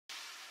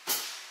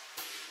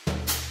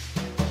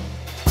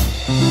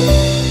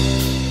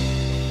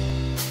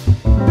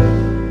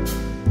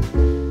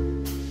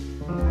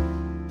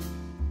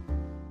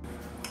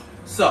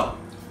So,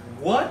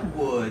 what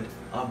would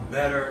a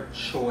better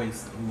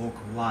choice look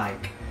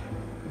like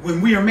when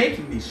we are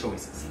making these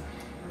choices?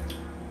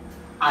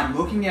 I'm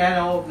looking at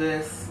all of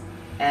this,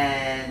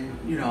 and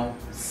you know,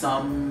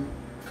 some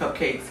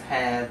cupcakes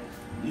have,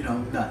 you know,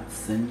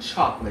 nuts and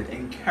chocolate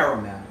and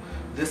caramel.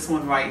 This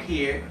one right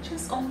here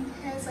just only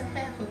has a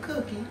half a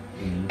cookie.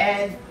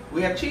 And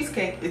we have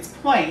cheesecake, it's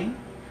plain,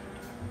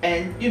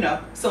 and you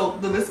know, so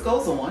the list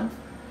goes on.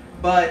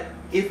 But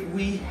if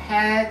we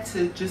had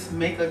to just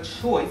make a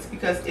choice,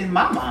 because in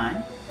my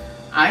mind,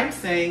 I'm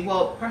saying,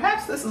 well,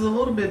 perhaps this is a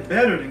little bit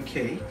better than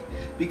cake,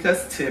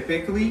 because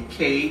typically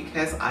cake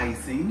has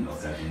icing,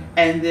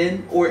 and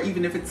then, or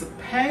even if it's a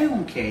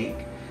pound cake,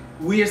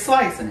 we are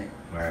slicing it.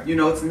 Right. You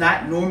know, it's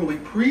not normally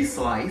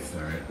pre-sliced.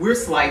 Right. We're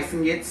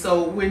slicing it,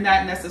 so we're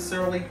not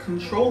necessarily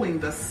controlling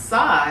the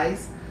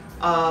size,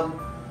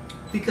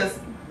 because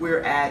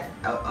we're at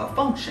a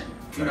function.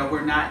 You know,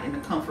 we're not in the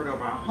comfort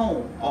of our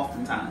home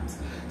oftentimes.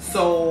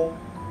 So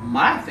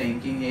my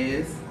thinking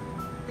is,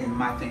 and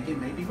my thinking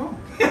may be wrong,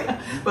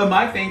 but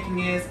my thinking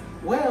is,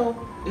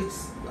 well,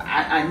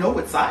 I know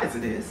what size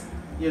it is,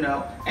 you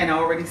know, and I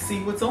already see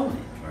what's on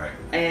it. Right.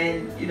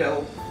 And, you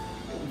know,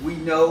 we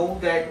know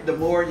that the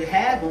more you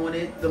have on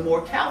it, the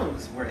more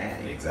calories we're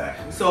adding.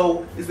 Exactly.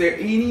 So is there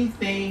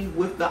anything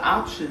with the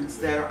options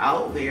that are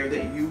out there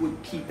that you would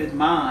keep in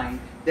mind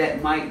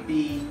that might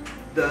be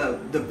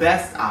the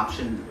best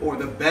option or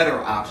the better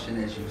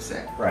option, as you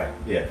said? Right,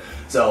 yeah.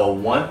 So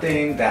one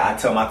thing that I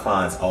tell my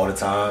clients all the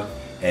time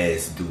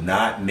is do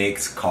not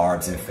mix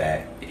carbs and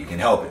fat if you can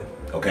help it,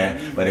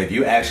 okay? But if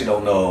you actually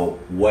don't know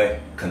what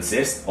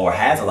consists or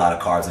has a lot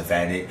of carbs and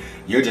fat in it,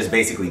 you're just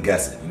basically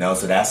guessing, you know?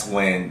 So that's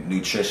when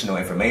nutritional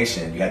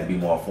information, you have to be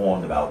more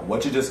informed about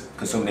what you're just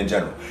consuming in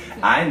general.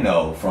 I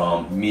know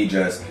from me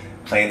just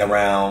playing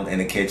around in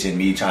the kitchen,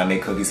 me trying to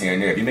make cookies here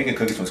and there. If you're making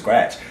cookies from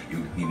scratch,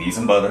 you need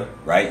some butter,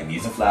 right? You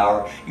need some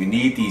flour. You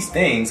need these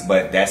things,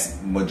 but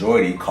that's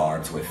majority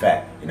carbs with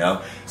fat, you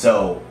know?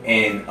 So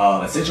in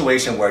a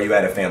situation where you're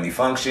at a family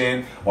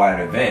function or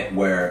at an event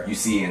where you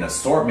see an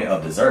assortment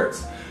of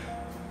desserts,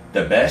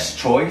 the best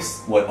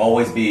choice would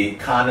always be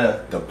kind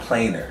of the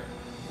plainer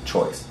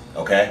choice,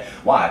 okay?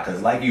 Why?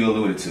 Because like you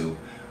alluded to,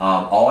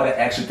 all the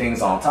extra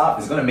things on top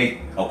is going to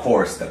make, of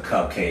course, the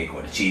cupcake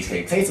or the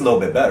cheesecake taste a little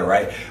bit better,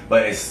 right?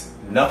 But it's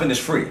nothing is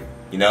free,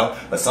 you know?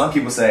 But some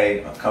people say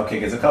a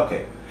cupcake is a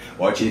cupcake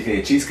or a cheesecake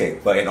is a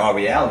cheesecake. But in all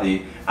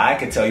reality, I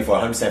can tell you for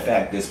 100%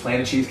 fact, this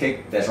plain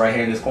cheesecake that's right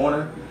here in this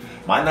corner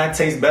might not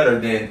taste better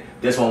than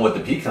this one with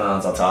the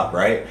pecans on top,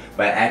 right?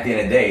 But at the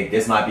end of the day,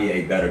 this might be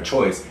a better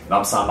choice if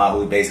I'm somebody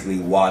who's basically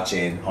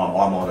watching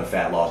I'm on a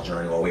fat loss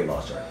journey or weight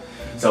loss journey.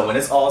 So when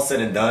it's all said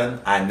and done,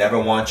 I never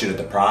want you to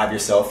deprive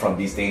yourself from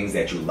these things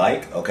that you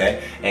like,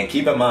 okay? And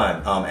keep in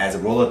mind, as a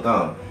rule of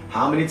thumb,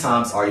 how many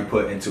times are you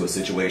put into a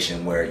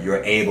situation where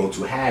you're able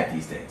to have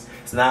these things?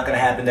 It's not gonna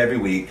happen every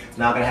week. It's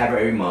not gonna happen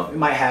every month. It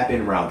might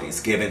happen around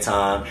Thanksgiving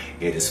time.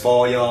 It is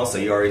fall, y'all, so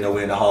you already know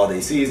we're in the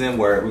holiday season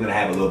where we're gonna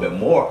have a little bit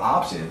more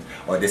options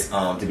or this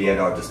to be at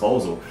our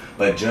disposal.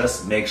 But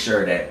just make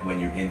sure that when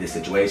you're in this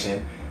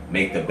situation,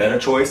 make the better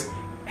choice.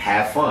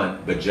 Have fun,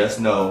 but just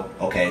know,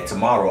 okay,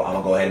 tomorrow I'm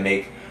gonna go ahead and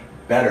make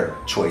better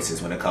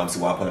choices when it comes to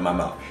what I put in my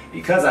mouth.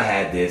 Because I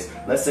had this,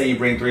 let's say you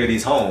bring 3 of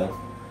these home,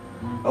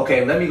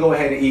 okay, let me go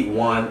ahead and eat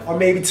 1 or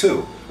maybe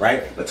 2,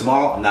 right? But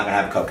tomorrow I'm not gonna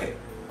have a cupcake.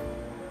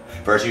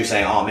 First you're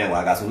saying, oh man, well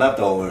I got some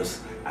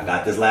leftovers, I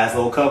got this last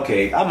little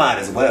cupcake, I might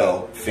as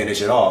well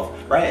finish it off,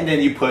 right? And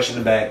then you push in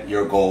the back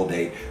your goal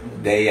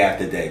day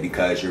after day,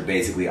 because you're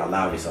basically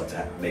allowing yourself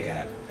to make it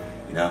happen,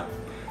 you know?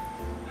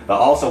 But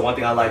also one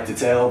thing I like to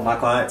tell my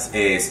clients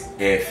is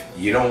if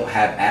you don't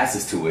have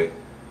access to it,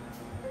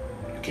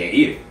 you can't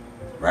eat it,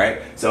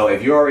 right? So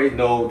if you already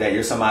know that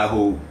you're somebody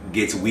who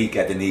gets weak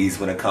at the knees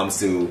when it comes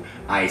to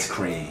ice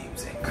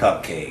creams and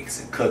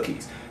cupcakes and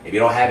cookies, if you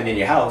don't have it in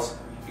your house,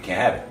 you can't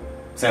have it.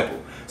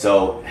 Simple.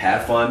 So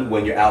have fun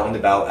when you're out and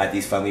about at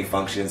these family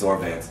functions or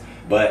events.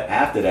 But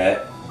after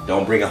that,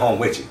 don't bring it home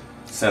with you.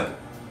 Simple.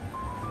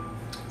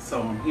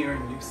 So I'm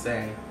hearing you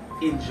say,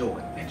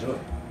 enjoy. Enjoy.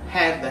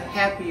 Have the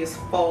happiest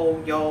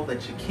fall, y'all,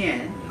 that you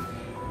can.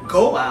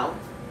 Go out,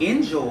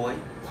 enjoy,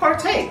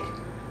 partake,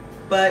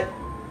 but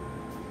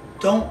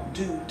don't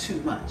do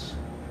too much.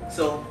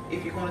 So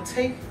if you're going to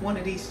take one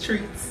of these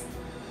treats,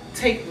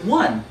 take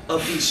one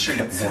of these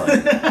treats. One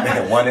and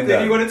done. If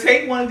you're going to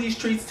take one of these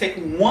treats, take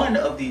one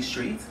of these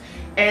treats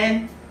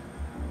and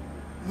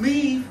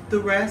leave the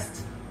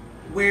rest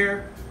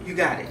where you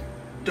got it.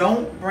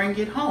 Don't bring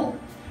it home.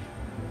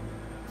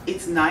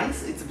 It's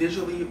nice, it's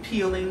visually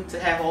appealing to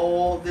have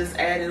all this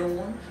added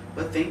on,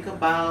 but think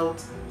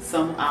about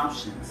some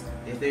options.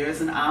 If there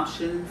is an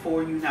option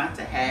for you not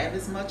to have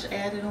as much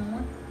added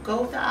on,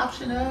 go with the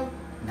option of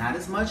not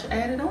as much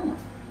added on.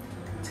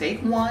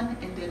 Take one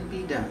and then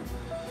be done.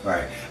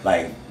 Right,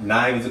 like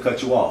not even to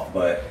cut you off,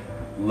 but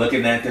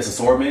looking at this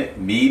assortment,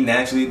 me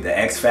naturally, the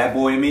ex-fat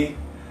boy in me,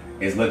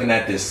 is looking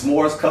at this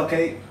s'mores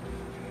cupcake,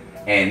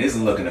 and this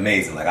is looking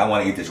amazing. Like I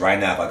want to eat this right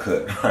now if I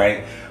could,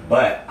 right?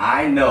 But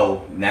I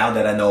know, now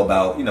that I know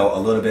about, you know, a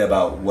little bit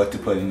about what to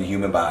put in the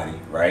human body,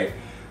 right?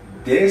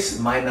 This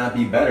might not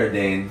be better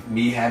than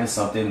me having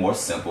something more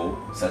simple,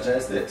 such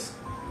as this,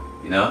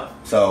 you know?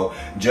 So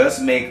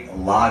just make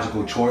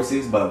logical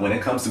choices, but when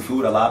it comes to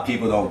food, a lot of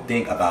people don't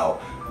think about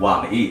what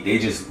I'm gonna eat. They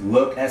just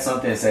look at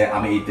something and say,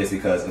 I'm gonna eat this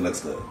because it looks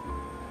good.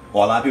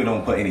 Or a lot of people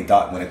don't put any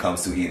thought when it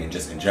comes to eating,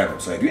 just in general.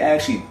 So if you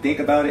actually think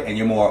about it and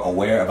you're more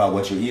aware about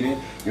what you're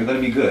eating, you're gonna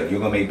be good.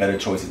 You're gonna make better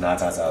choices 9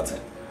 times out of 10.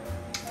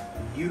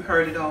 You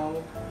heard it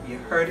all. You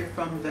heard it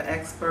from the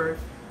expert.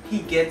 He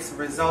gets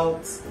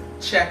results.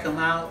 Check him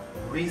out.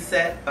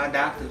 Reset by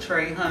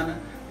DR.TREHUNNA.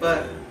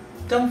 But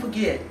don't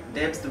forget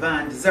Debs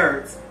Divine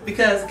Desserts,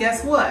 because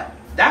guess what?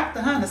 Dr.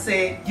 Hunna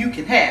said you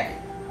can have it.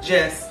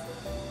 Just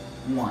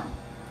one.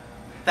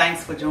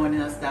 Thanks for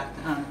joining us,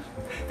 Dr. Hunna.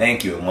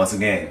 Thank you. And once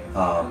again,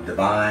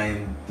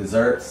 Divine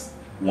Desserts,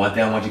 one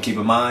thing I want you to keep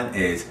in mind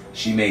is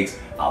she makes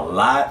a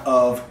lot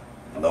of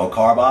low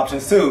carb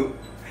options too.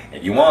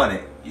 If you want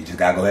it, you just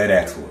gotta go ahead and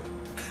ask for it.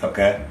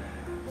 Okay?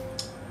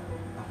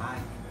 Bye-bye.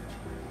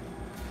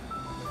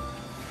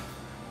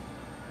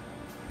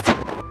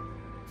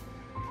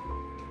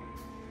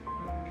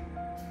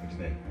 What you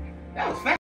think? That was fast.